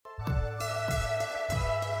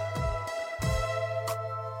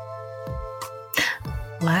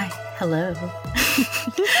Why, hello.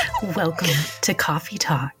 Welcome to Coffee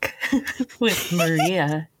Talk with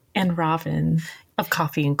Maria and Robin of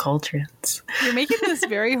Coffee and Cauldrons. You're making this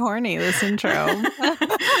very horny, this intro.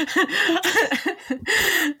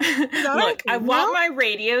 Look, I want my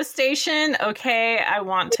radio station, okay? I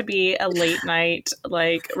want to be a late night,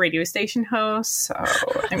 radio station host. So,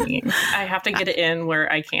 I mean, I have to get it in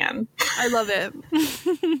where I can. I love it.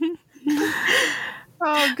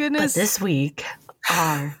 Oh, goodness. But this week,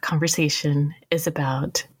 our conversation is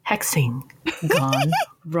about hexing gone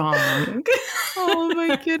wrong. Oh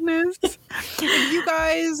my goodness. If you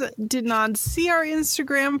guys did not see our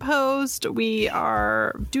Instagram post, we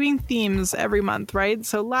are doing themes every month, right?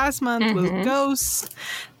 So last month was ghosts.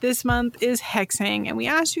 This month is hexing. And we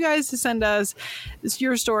asked you guys to send us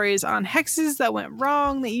your stories on hexes that went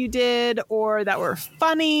wrong that you did or that were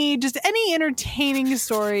funny. Just any entertaining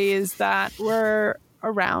stories that were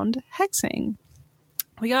around hexing.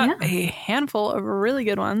 We got a handful of really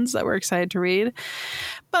good ones that we're excited to read.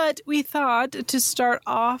 But we thought to start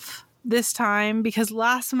off this time, because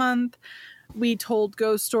last month we told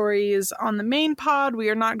ghost stories on the main pod. We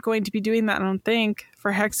are not going to be doing that, I don't think,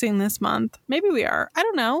 for hexing this month. Maybe we are. I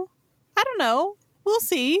don't know. We'll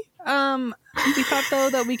see. We thought,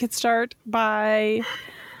 though, that we could start by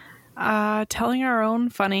telling our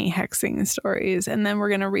own funny hexing stories. And then we're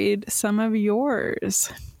going to read some of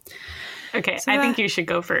yours. Okay, so I think you should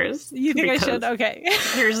go first. You think I should? Okay.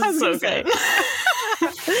 Yours is so good.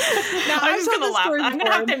 Now, I'm just going to laugh. I'm going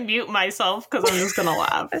to have to mute myself because I'm just going to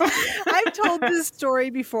laugh. I've told this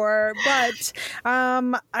story before, but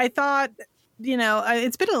I thought,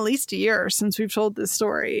 it's been at least a year since we've told this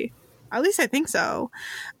story. At least I think so.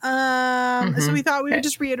 So we thought we would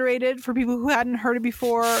just reiterate it for people who hadn't heard it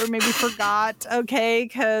before or maybe forgot, okay?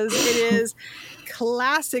 Because it is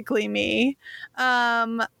classically me.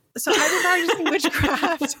 So I've been practicing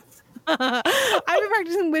witchcraft. I've been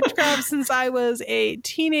practicing witchcraft since I was a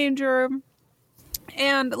teenager.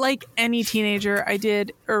 And like any teenager, I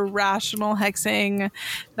did irrational hexing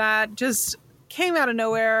that just came out of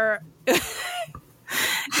nowhere.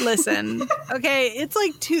 Listen, okay, it's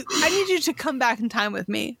like I need you to come back in time with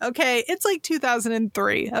me, okay? It's like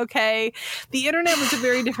 2003, okay? The internet was a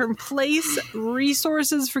very different place.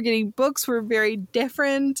 Resources for getting books were very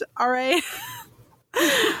different, all right?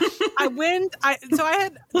 There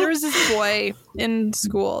was this boy in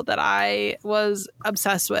school that I was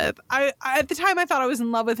obsessed with. At the time I thought I was in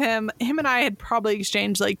love with him. Him and I had probably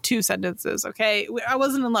exchanged like 2 sentences, okay? I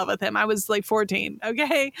wasn't in love with him. I was like 14,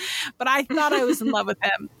 okay? But I thought I was in love with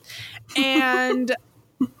him. And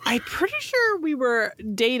I'm pretty sure we were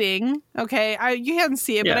dating, okay? You can't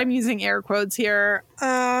see it, but I'm using air quotes here.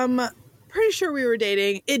 Pretty sure we were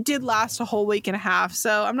dating. It did last a whole week and a half,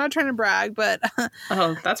 so I'm not trying to brag, but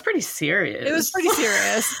oh, that's pretty serious. It was pretty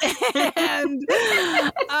serious.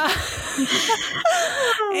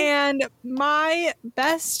 And my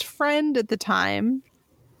best friend at the time,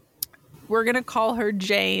 we're gonna call her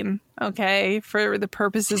Jane, okay, for the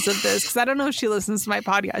purposes of this, because I don't know if she listens to my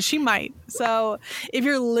podcast. She might. So if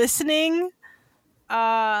you're listening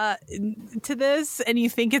to this and you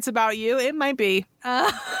think it's about you, it might be.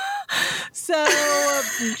 So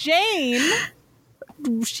Jane,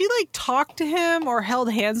 she talked to him or held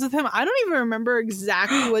hands with him. I don't even remember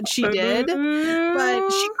exactly what she did, but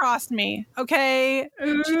she crossed me. Okay.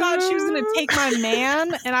 She thought she was going to take my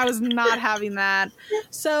man, and I was not having that.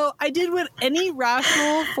 So I did what any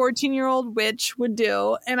rational 14-year-old witch would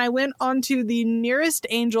do. And I went onto the nearest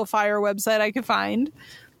Angel Fire website I could find.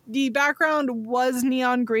 The background was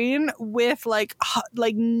neon green with like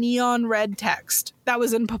neon red text that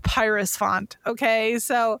was in papyrus font. Okay,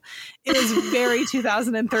 so it was very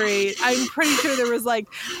 2003. I'm pretty sure there was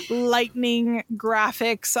lightning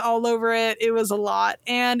graphics all over it. It was a lot,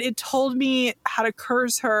 and it told me how to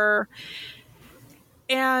curse her.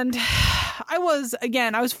 And I was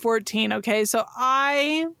 14. Okay, so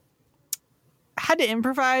I had to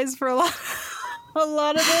improvise for a lot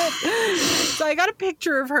of it. So I got a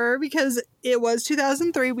picture of her because it was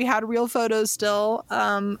 2003. We had real photos still.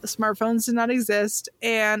 Smartphones did not exist.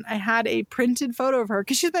 And I had a printed photo of her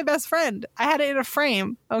because she's my best friend. I had it in a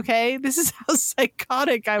frame. Okay. This is how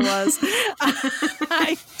psychotic I was.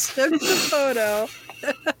 I took the photo.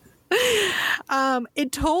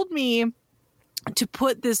 It told me to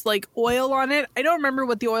put this oil on it. I don't remember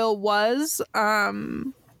what the oil was.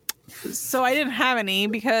 So I didn't have any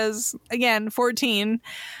because, again, 14.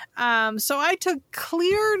 So I took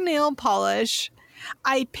clear nail polish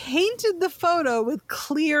I painted the photo with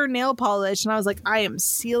clear nail polish, and I was like, I am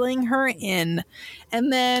sealing her in.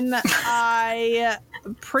 And then I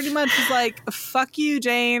pretty much was like, fuck you,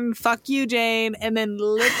 Jane, and then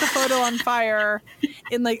lit the photo on fire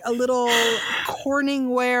in like a little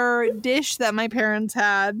Corningware dish that my parents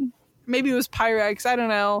had. Maybe it was Pyrex, I don't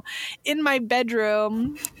know, in my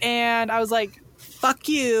bedroom. And I was like, fuck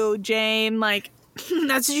you, Jane. Like,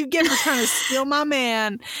 that's what you get for trying to steal my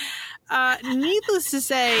man. Needless to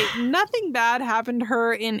say, nothing bad happened to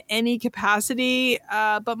her in any capacity,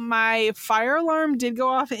 but my fire alarm did go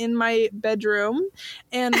off in my bedroom,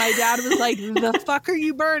 and my dad was like, the fuck are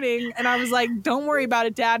you burning? And I was like, don't worry about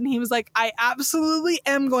it, Dad. And he was like, I absolutely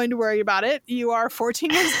am going to worry about it. You are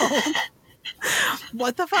 14 years old.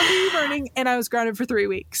 What the fuck are you burning? And I was grounded for 3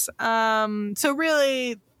 weeks. So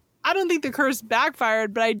really, I don't think the curse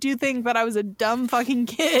backfired, but I do think that I was a dumb fucking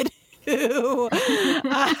kid who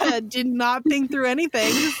did not think through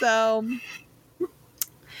anything. So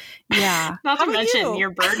yeah. Not to mention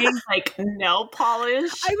you're burning like nail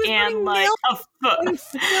polish and like a film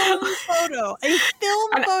photo.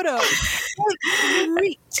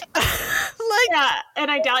 Like, yeah, and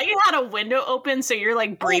I doubt you had a window open, so you're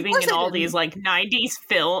like breathing in all these like 90s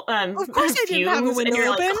film. Of course, I didn't have a window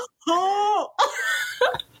open. Like, oh.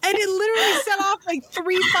 And it literally set off like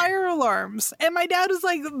 3 fire alarms. And my dad was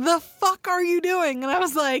like, the fuck are you doing? And I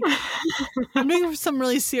was like, I'm doing some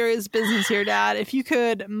really serious business here, Dad. If you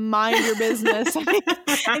could mind your business.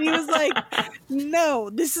 And he was like, no,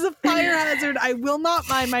 this is a fire hazard. I will not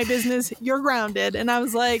mind my business. You're grounded. And I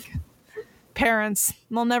was like, parents,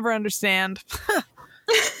 they'll never understand.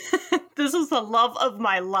 This is the love of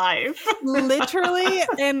my life. Literally.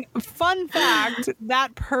 And fun fact,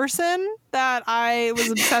 that person that I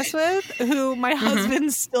was obsessed with, who my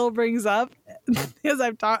husband still brings up because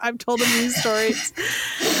I've told him these stories,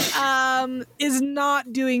 is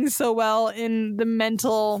not doing so well in the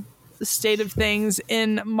mental state of things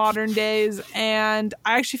in modern days. And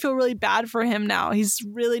I actually feel really bad for him now. He's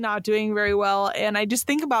really not doing very well. And I just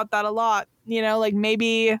think about that a lot, you know, like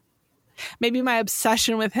maybe my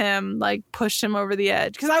obsession with him like pushed him over the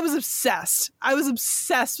edge, because I was obsessed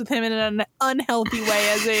with him in an unhealthy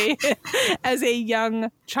way as a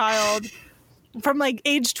young child from like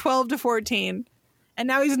age 12 to 14, and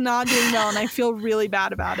now he's not doing well, and I feel really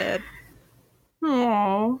bad about it.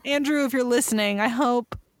 Aww. Andrew, if you're listening, I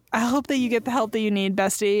hope that you get the help that you need,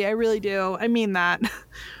 bestie. I really do. I mean that.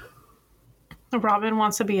 Robin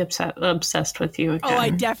wants to be obsessed with you again. Oh, I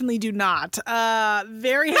definitely do not.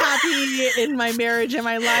 Very happy in my marriage and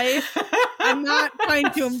my life. I'm not trying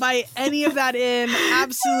to invite any of that in.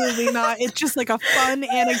 Absolutely not. It's just like a fun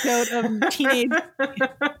anecdote of teenage.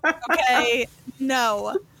 Okay,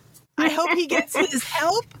 no. I hope he gets his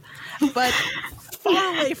help, but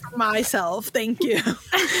far away from myself. Thank you. You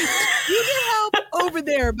get help over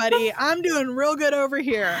there, buddy. I'm doing real good over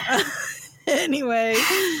here. Anyway,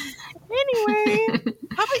 how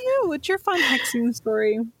about you? What's your fun hexing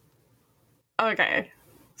story? Okay,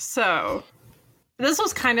 so this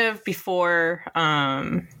was kind of before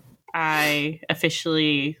I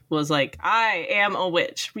officially was like, I am a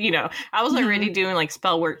witch. You know, I was already doing like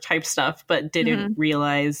spell work type stuff, but didn't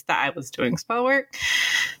realize that I was doing spell work.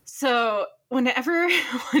 So when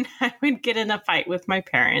I would get in a fight with my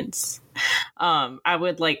parents, I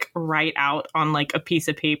would like write out on like a piece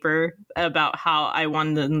of paper about how I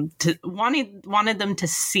wanted them to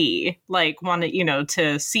see, like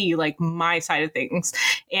to see like my side of things.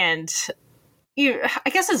 And I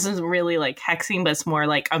guess this isn't really like hexing, but it's more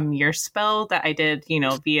like a mirror spell that I did,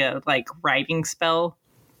 via like writing spell.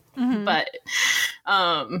 But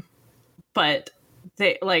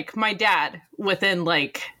they, like, my dad within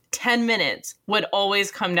like 10 minutes would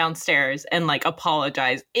always come downstairs and like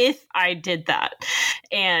apologize if I did that.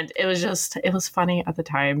 And it was funny at the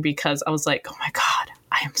time because I was like, oh my God,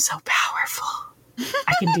 I am so powerful.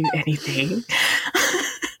 I can do anything.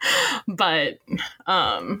 But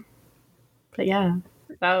yeah,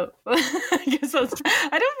 that, I guess I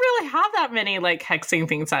don't really have that many like hexing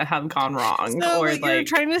things that have gone wrong. So or what like you're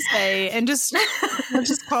trying to say, and just let's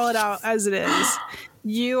just call it out as it is.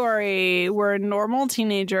 You were a normal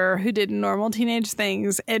teenager who did normal teenage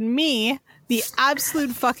things, and me, the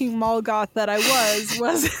absolute fucking mall goth that I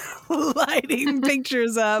was lighting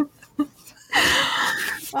pictures up.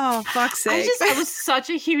 Oh, fuck's sake. I was such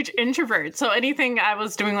a huge introvert, so anything I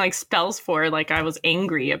was doing like spells for, like I was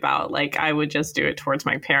angry about, like I would just do it towards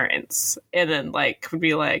my parents, and then like would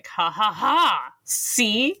be like, ha ha ha,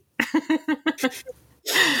 see?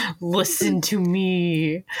 Listen to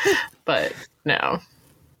me. But no.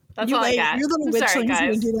 That's all I got. Your little witchlings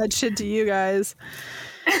gonna do that shit to you guys.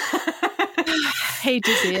 Hate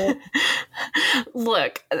to see it.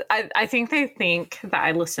 Look, I think they think that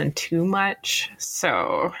I listen too much.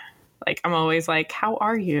 So, like, I'm always like, how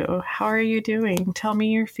are you? How are you doing? Tell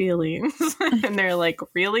me your feelings. And they're like,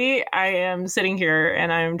 really? I am sitting here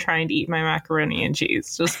and I'm trying to eat my macaroni and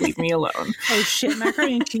cheese. Just leave me alone. Oh, shit.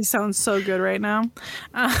 Macaroni and cheese sounds so good right now.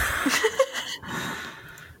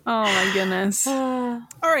 Oh, my goodness. All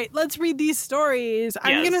right, let's read these stories.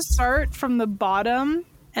 I'm going to start from the bottom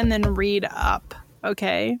and then read up.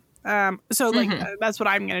 Okay? So, like, that's what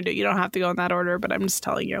I'm going to do. You don't have to go in that order, but I'm just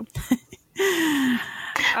telling you. Okay.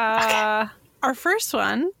 Our first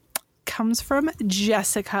one comes from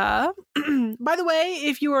Jessica. By the way,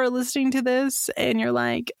 if you are listening to this and you're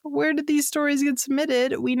like, where did these stories get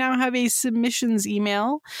submitted? We now have a submissions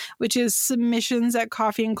email, which is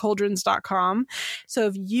submissions@coffeeandcauldrons.com. So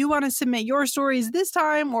if you want to submit your stories this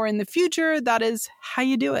time or in the future, that is how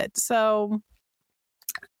you do it. So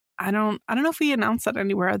I don't know if we announced that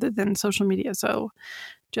anywhere other than social media. So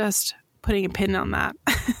just putting a pin on that.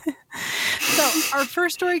 So our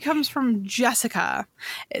first story comes from Jessica.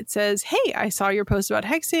 It says, hey, I saw your post about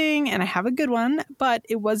hexing and I have a good one, but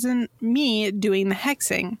it wasn't me doing the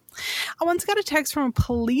hexing. I once got a text from a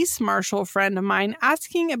police marshal friend of mine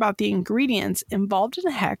asking about the ingredients involved in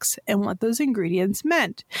a hex and what those ingredients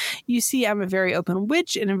meant. You see, I'm a very open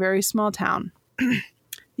witch in a very small town. The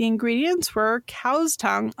ingredients were cow's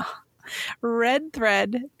tongue, red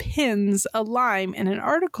thread, pins, a lime, and an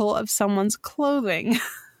article of someone's clothing.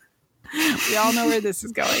 We all know where this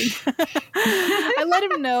is going. I let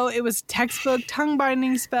him know it was textbook tongue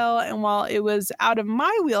binding spell, and while it was out of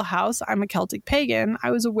my wheelhouse, I'm a Celtic pagan,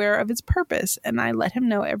 I was aware of its purpose, and I let him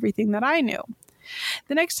know everything that I knew.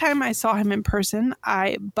 The next time I saw him in person,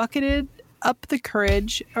 I bucked up the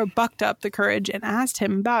courage and asked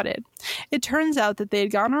him about it. It turns out that they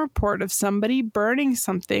had gotten a report of somebody burning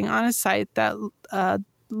something on a site that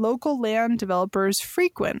local land developers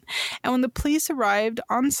frequent. And when the police arrived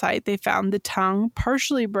on site, they found the tongue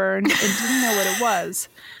partially burned and didn't know what it was.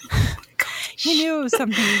 He knew it was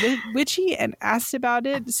something witchy and asked about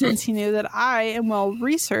it since he knew that I am well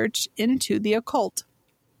researched into the occult.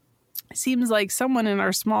 Seems like someone in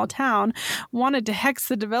our small town wanted to hex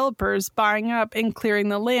the developers buying up and clearing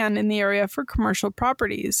the land in the area for commercial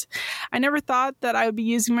properties. I never thought that I would be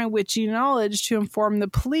using my witchy knowledge to inform the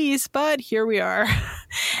police, but here we are.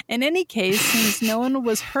 In any case, since no one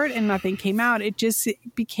was hurt and nothing came out, it just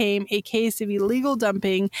became a case of illegal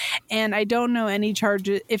dumping, and I don't know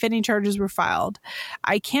if any charges were filed.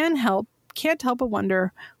 I can't help but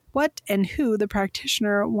wonder what and who the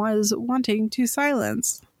practitioner was wanting to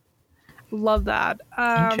silence. Love that.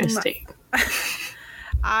 Interesting.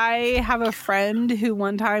 I have a friend who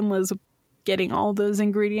one time was getting all those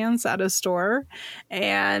ingredients at a store,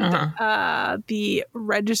 and the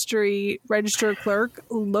register clerk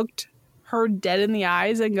looked her dead in the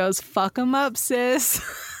eyes and goes, "Fuck 'em up, sis."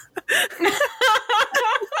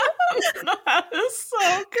 That is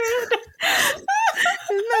so good.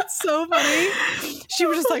 Isn't that so funny? She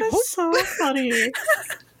was just like, "That's so funny."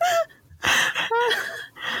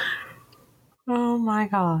 Oh my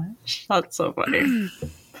gosh, that's so funny.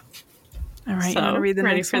 All right, you want to read the next one?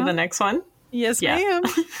 Ready for the next one? Yes, ma'am.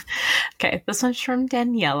 Okay, this one's from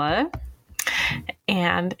Daniela,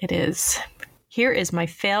 and it is, here is my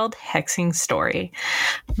failed hexing story.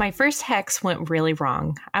 My first hex went really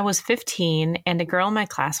wrong. I was 15, and a girl in my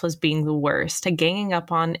class was being the worst, ganging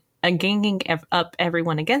up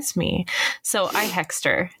everyone against me, so I hexed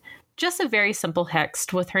her. Just a very simple hex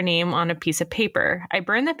with her name on a piece of paper. I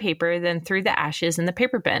burned the paper, then threw the ashes in the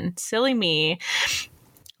paper bin. Silly me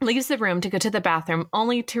leaves the room to go to the bathroom,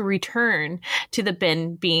 only to return to the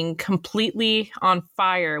bin being completely on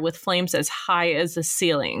fire with flames as high as the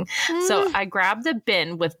ceiling. So I grabbed the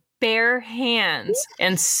bin with bare hands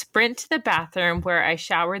and sprint to the bathroom where I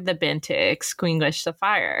showered the bin to extinguish the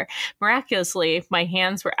fire. Miraculously, my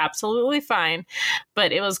hands were absolutely fine,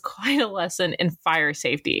 but it was quite a lesson in fire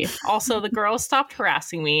safety. Also, the girl stopped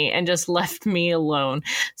harassing me and just left me alone.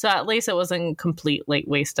 So at least it wasn't a complete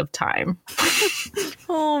waste of time.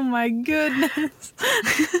 Oh my goodness.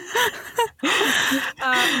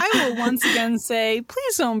 I will once again say,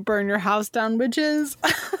 please don't burn your house down, witches.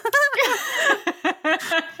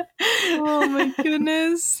 Oh my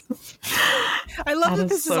goodness. I love that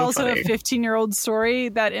this is also funny. A 15-year-old story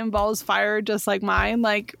that involves fire just like mine.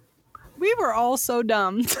 Like, we were all so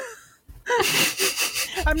dumb.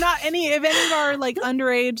 If any of our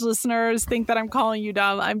underage listeners think that I'm calling you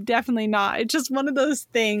dumb, I'm definitely not. It's just one of those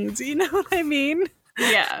things, you know what I mean?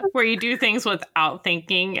 Yeah, where you do things without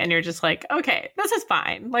thinking and you're just like, okay, this is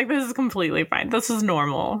fine. Like, this is completely fine. This is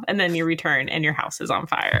normal. And then you return and your house is on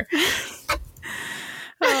fire.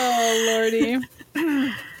 Oh, Lordy.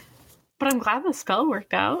 But I'm glad the spell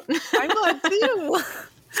worked out. I'm glad too.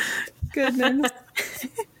 Goodness.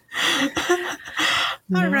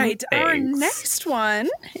 All right. Our next one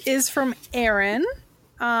is from Erin.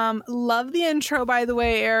 Love the intro, by the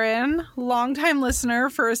way, Erin. Longtime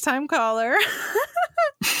listener, first time caller.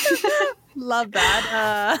 Love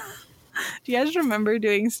that. Do you guys remember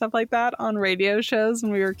doing stuff like that on radio shows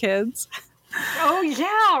when we were kids? Oh,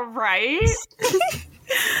 yeah, right?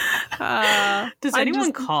 Does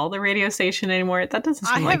anyone call the radio station anymore? That doesn't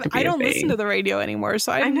seem like to be I don't a thing. listen to the radio anymore,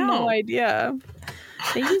 so I have no idea.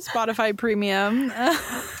 Thank you, Spotify Premium.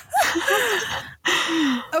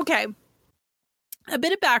 Okay. A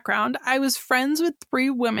bit of background. I was friends with 3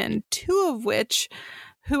 women, 2 of which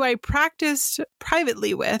who I practiced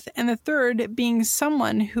privately with, and the third being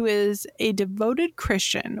someone who is a devoted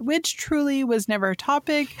Christian, which truly was never a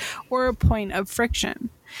topic or a point of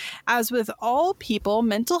friction. As with all people,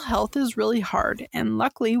 mental health is really hard, and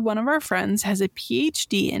luckily one of our friends has a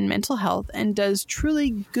PhD in mental health and does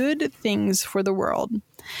truly good things for the world.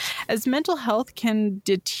 As mental health can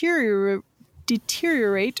deteriorate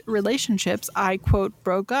relationships, I, quote,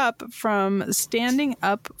 broke up from standing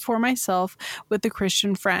up for myself with a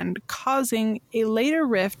Christian friend, causing a later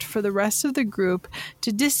rift for the rest of the group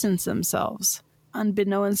to distance themselves.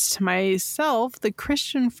 Unbeknownst to myself, the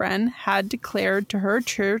Christian friend had declared to her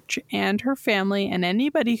church and her family and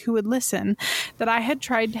anybody who would listen that I had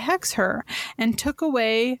tried to hex her and took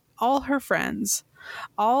away all her friends.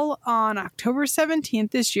 All on October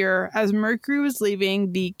 17th this year, as Mercury was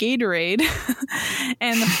leaving the Gatorade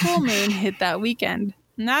and the full moon hit that weekend.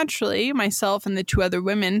 Naturally, myself and the 2 other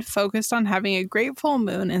women focused on having a great full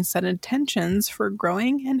moon and set intentions for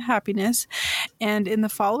growing and happiness. And in the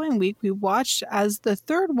following week, we watched as the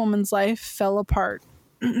third woman's life fell apart.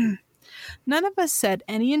 None of us said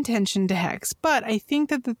any intention to hex, but I think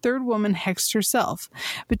that the third woman hexed herself.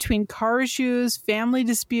 Between car issues, family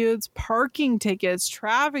disputes, parking tickets,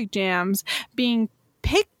 traffic jams, being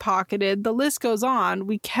pickpocketed, the list goes on,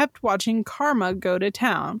 we kept watching karma go to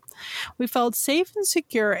town. We felt safe and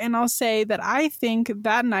secure, and I'll say that I think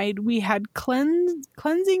that night we had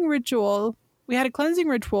cleansing ritual. We had a cleansing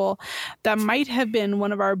ritual that might have been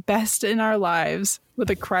one of our best in our lives, with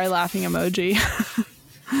a cry laughing emoji.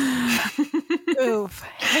 Oof.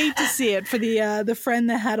 Hate to see it for the friend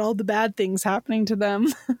that had all the bad things happening to them.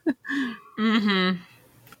 Mm-hmm.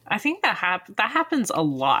 I think that happens a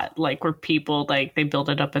lot, like where people, like, they build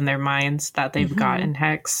it up in their minds that they've gotten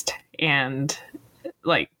hexed, and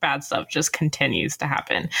like bad stuff just continues to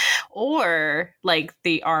happen, or like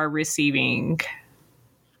they are receiving,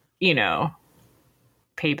 you know,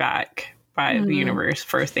 payback by the universe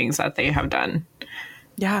for things that they have done.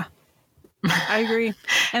 Yeah, I agree.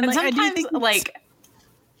 And like, sometimes, I do think like,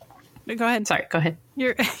 go ahead. Sorry, go ahead.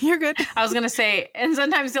 You're good. I was gonna say, and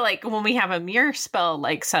sometimes like when we have a mirror spell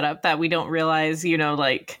like set up that we don't realize,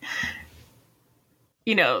 things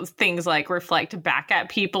like reflect back at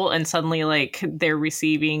people, and suddenly like they're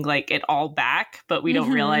receiving like it all back, but we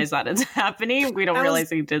don't realize that it's happening. We don't realize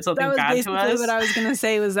they did something bad to us. What I was gonna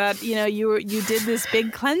say was that you did this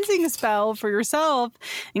big cleansing spell for yourself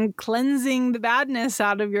and cleansing the badness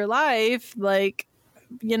out of your life, like.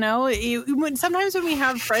 Sometimes when we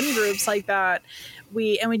have friend groups like that,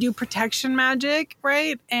 we do protection magic,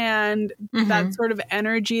 right? And that sort of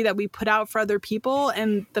energy that we put out for other people,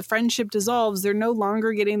 and the friendship dissolves. They're no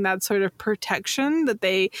longer getting that sort of protection that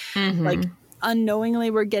they like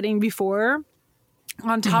unknowingly were getting before.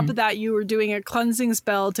 On top of that, you were doing a cleansing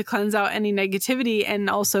spell to cleanse out any negativity, and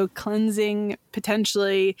also cleansing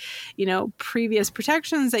potentially, previous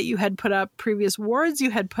protections that you had put up, previous wards you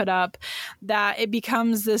had put up, that it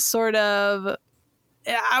becomes this sort of,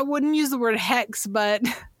 I wouldn't use the word hex, but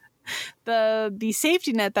the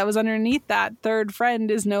safety net that was underneath that third friend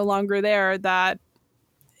is no longer there, that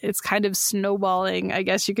it's kind of snowballing, I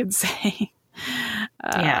guess you could say.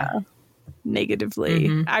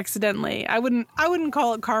 Negatively, accidentally. I wouldn't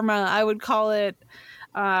call it karma. I would call it,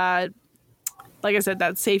 like I said,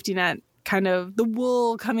 that safety net, kind of the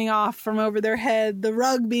wool coming off from over their head, the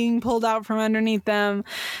rug being pulled out from underneath them,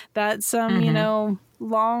 that some,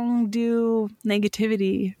 long due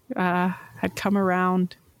negativity had come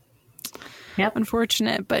around. Yep.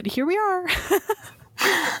 Unfortunate, but here we are.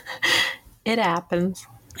 It happens.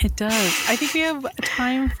 It does. I think we have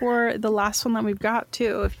time for the last one that we've got,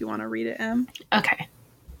 too, if you want to read it, Em.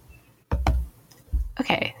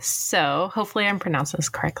 Okay, so hopefully I'm pronouncing this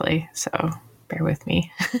correctly, so bear with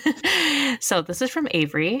me. So this is from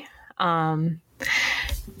Avery.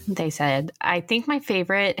 They said, I think my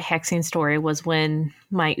favorite hexing story was when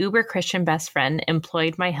my uber Christian best friend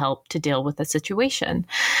employed my help to deal with the situation.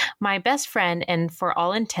 My best friend, and for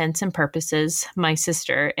all intents and purposes, my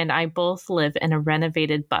sister, and I both live in a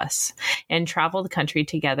renovated bus and travel the country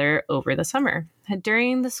together over the summer.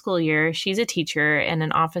 During the school year, she's a teacher and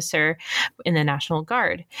an officer in the National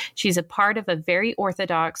Guard. She's a part of a very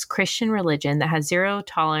orthodox Christian religion that has zero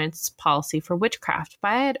tolerance policy for witchcraft. But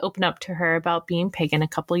I had opened up to her about being pagan a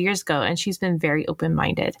couple years ago, and she's been very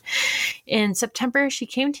open-minded. In September, she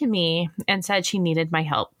came to me and said she needed my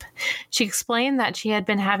help. She explained that she had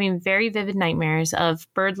been having very vivid nightmares of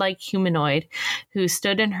bird-like humanoid who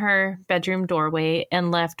stood in her bedroom doorway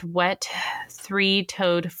and left wet,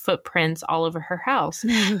 three-toed footprints all over her house.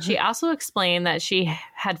 She also explained that she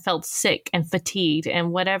had felt sick and fatigued,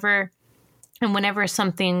 and whenever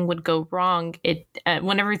something would go wrong,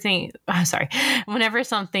 whenever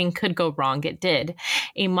something could go wrong, it did.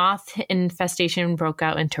 A moth infestation broke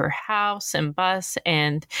out into her house and bus,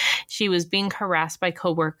 and she was being harassed by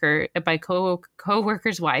coworker's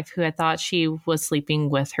wife, who had thought she was sleeping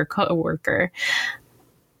with her coworker.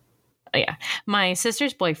 Oh, yeah, my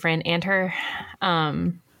sister's boyfriend and her,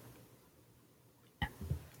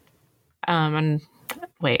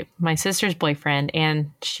 my sister's boyfriend,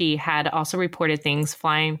 and she had also reported things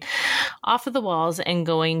flying off of the walls and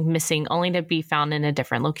going missing, only to be found in a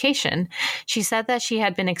different location. She said that she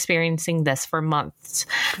had been experiencing this for months.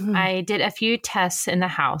 I did a few tests in the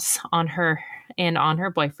house on her and on her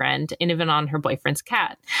boyfriend, and even on her boyfriend's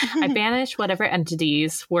cat. I banished whatever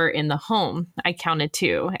entities were in the home. I counted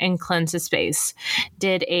 2 and cleansed the space.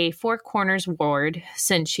 Did a 4 corners ward,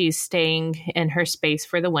 since she's staying in her space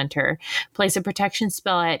for the winter. Placed a protection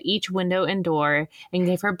spell at each window and door, and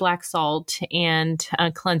gave her black salt and a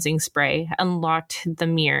cleansing spray. Unlocked the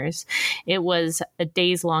mirrors. It was a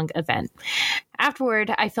days-long event.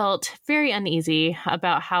 Afterward, I felt very uneasy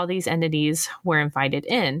about how these entities were invited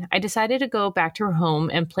in. I decided to go back to her home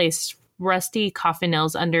and place rusty coffin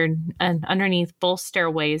nails underneath both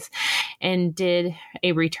stairways and did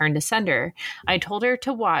a return to sender. I told her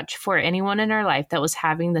to watch for anyone in her life that was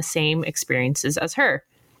having the same experiences as her.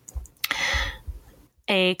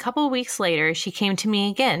 A couple weeks later, she came to me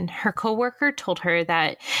again. Her coworker told her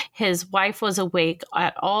that his wife was awake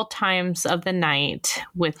at all times of the night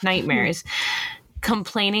with nightmares,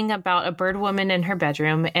 complaining about a bird woman in her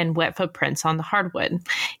bedroom and wet footprints on the hardwood.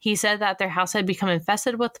 He said that their house had become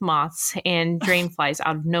infested with moths and drain flies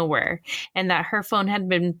out of nowhere, and that her phone had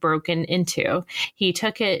been broken into. He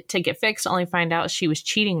took it to get fixed, only to find out she was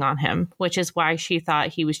cheating on him, which is why she thought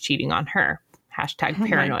he was cheating on her.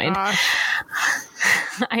 #paranoid.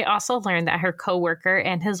 I also learned that her coworker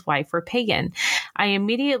and his wife were pagan. I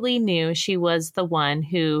immediately knew she was the one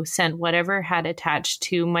who sent whatever had attached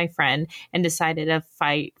to my friend and decided to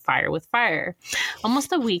fight fire with fire.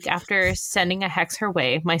 Almost a week after sending a hex her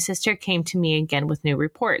way, my sister came to me again with new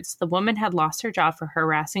reports. The woman had lost her job for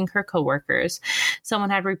harassing her coworkers.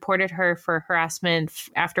 Someone had reported her for harassment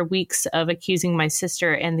after weeks of accusing my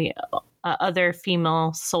sister and the other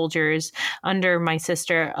female soldiers under my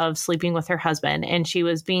sister of sleeping with her husband, and she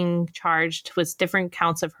was being charged with different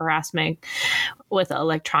counts of harassment with an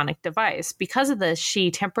electronic device. Because of this,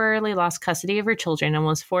 she temporarily lost custody of her children and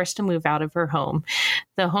was forced to move out of her home,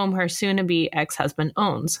 the home her soon-to-be ex-husband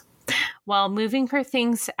owns. While moving her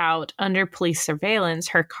things out under police surveillance,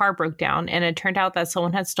 her car broke down, and it turned out that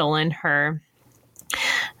someone had stolen her...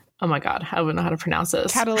 Oh my God, I wouldn't know how to pronounce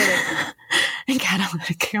this.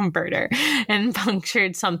 Catalytic converter, and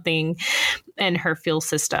punctured something in her fuel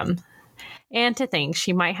system. And to think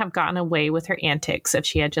she might have gotten away with her antics if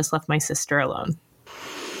she had just left my sister alone.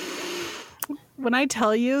 When I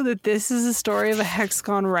tell you that this is a story of a hex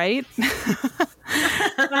gone right,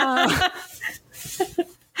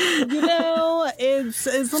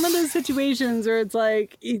 it's one of those situations where it's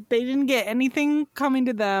like they didn't get anything coming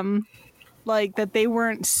to them, like that they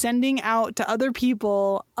weren't sending out to other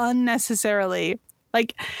people unnecessarily.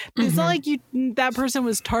 Like, it's not like that person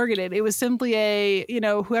was targeted. It was simply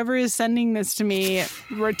whoever is sending this to me,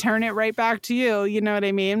 return it right back to you. You know what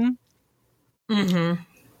I mean? Mm-hmm.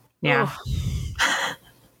 Yeah.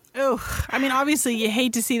 I mean, obviously you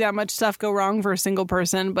hate to see that much stuff go wrong for a single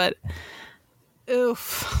person, but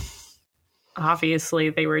obviously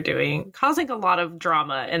they were causing a lot of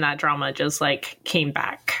drama, and that drama just came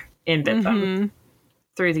back and bit them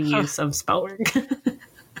through the use of spell work.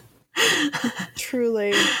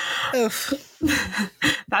 Truly.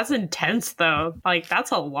 That's intense though.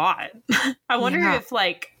 That's a lot. I wonder if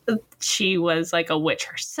she was a witch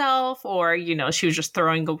herself, or she was just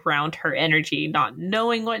throwing around her energy, not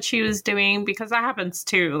knowing what she was doing, because that happens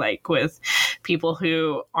too, with people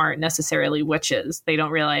who aren't necessarily witches. They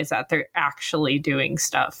don't realize that they're actually doing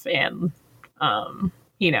stuff and,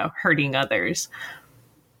 hurting others.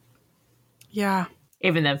 Yeah.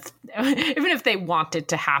 Even if they want it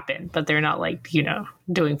to happen, but they're not like,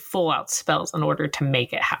 doing full out spells in order to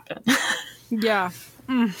make it happen. Yeah.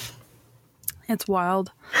 It's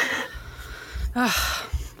wild.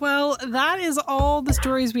 Well, that is all the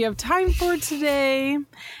stories we have time for today.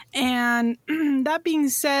 And that being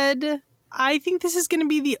said, I think this is going to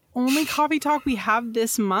be the only coffee talk we have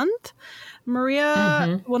this month.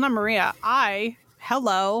 Maria, well, not Maria, I'm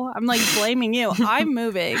like blaming you. I'm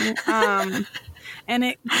moving. And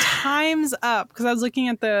it times up, because I was looking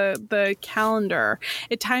at the calendar.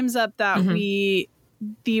 It times up that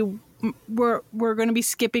we're going to be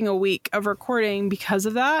skipping a week of recording because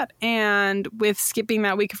of that. And with skipping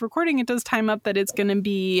that week of recording, it does time up that it's going to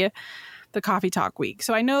be the coffee talk week.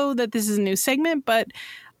 So I know that this is a new segment, but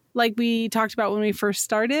like we talked about when we first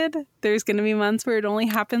started, there's going to be months where it only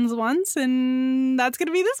happens once, and that's going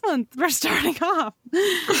to be this month. We're starting off.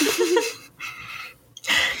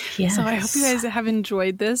 Yes. So I hope you guys have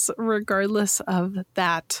enjoyed this, regardless of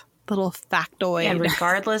that little factoid. And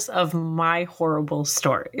regardless of my horrible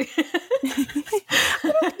story. I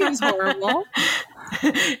don't think it was horrible.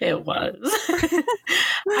 It was.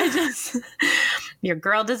 Your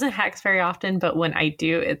girl doesn't hex very often, but when I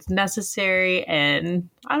do, it's necessary. And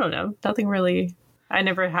I don't know, nothing really, I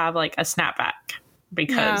never have like a snapback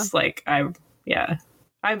because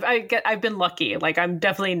I've been lucky. Like, I'm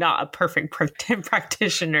definitely not a perfect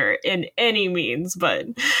practitioner in any means, but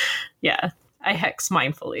yeah, I hex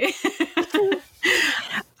mindfully.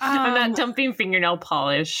 I'm not dumping fingernail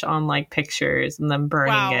polish on like pictures and then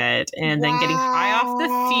burning it and then getting high off the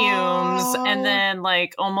fumes and then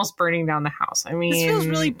like almost burning down the house. I mean, this feels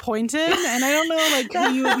really pointed, and I don't know like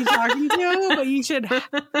who you would be talking to, but you should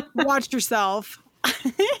watch yourself.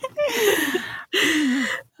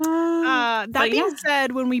 That being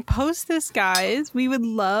said, when we post this, guys, we would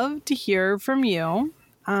love to hear from you.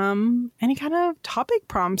 Any kind of topic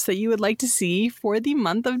prompts that you would like to see for the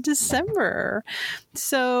month of December.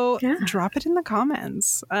 So drop it in the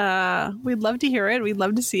comments. We'd love to hear it. We'd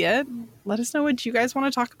love to see it. Let us know what you guys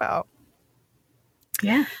want to talk about.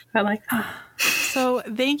 Yeah, I like that. So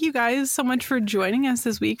thank you guys so much for joining us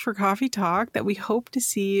this week for Coffee Talk, that we hope to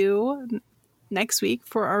see you next week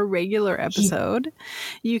for our regular episode.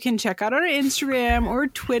 You can check out our Instagram or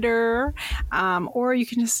Twitter, or you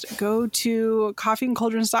can just go to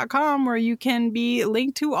coffeeandcauldrons.com, where you can be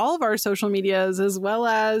linked to all of our social medias, as well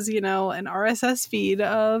as, an RSS feed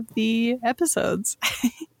of the episodes.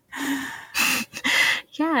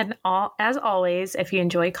 Yeah, and as always, if you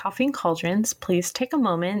enjoy Coffee and Cauldrons, please take a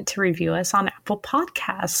moment to review us on Apple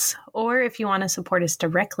Podcasts. Or if you want to support us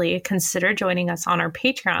directly, consider joining us on our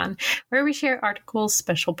Patreon, where we share articles,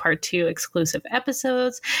 special Part 2 exclusive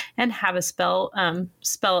episodes, and have a spell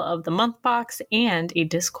of the month box and a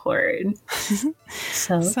Discord.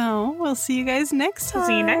 So we'll see you guys next time.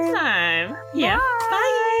 See you next time. Yeah.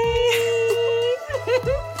 Bye.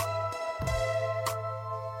 Bye.